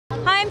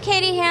I'm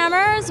Katie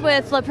Hammers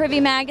with LAPRIVY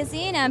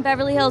Magazine and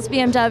Beverly Hills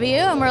BMW,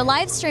 and we're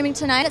live streaming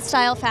tonight at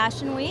Style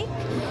Fashion Week.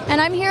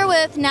 And I'm here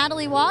with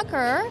Natalie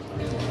Walter,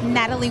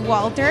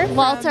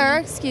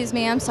 excuse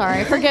me, I'm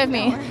sorry, forgive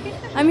me.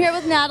 I'm here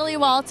with Natalie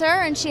Walter,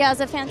 and she has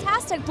a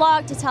fantastic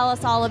blog to tell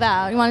us all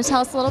about. You want to tell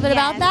us a little bit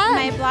about that?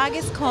 My blog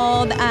is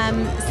called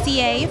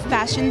CA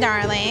Fashion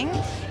Darling,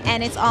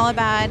 and it's all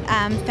about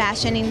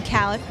fashion in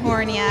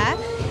California.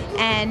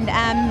 And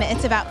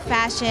it's about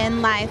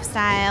fashion,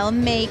 lifestyle,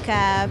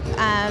 makeup,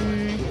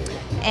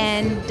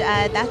 and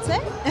that's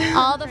it.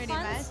 All the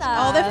fun stuff.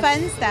 All the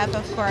fun stuff,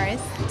 of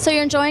course. So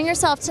you're enjoying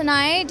yourself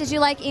tonight. Did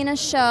you like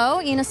Ina's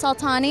show, Ina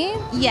Saltani?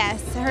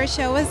 Yes, her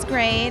show was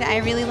great. I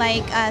really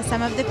like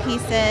some of the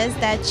pieces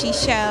that she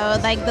showed,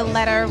 like the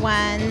leather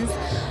ones.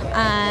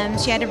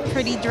 She had a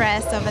pretty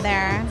dress over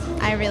there.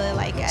 I really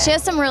like it. She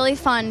has some really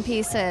fun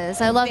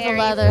pieces. I love Very the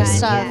leather fun,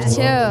 stuff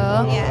too.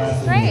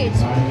 Yes. Great.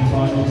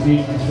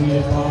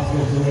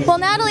 Well,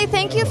 Natalie,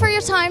 thank you for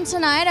your time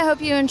tonight. I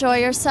hope you enjoy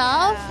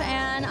yourself.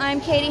 And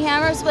I'm Katie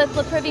Hammers with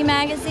LAPRIVY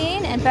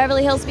Magazine and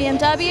Beverly Hills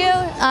BMW.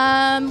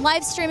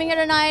 Live streaming here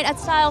tonight at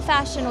Style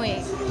Fashion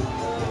Week.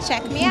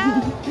 Check me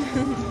out.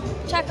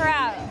 Check her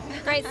out.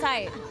 Great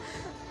site.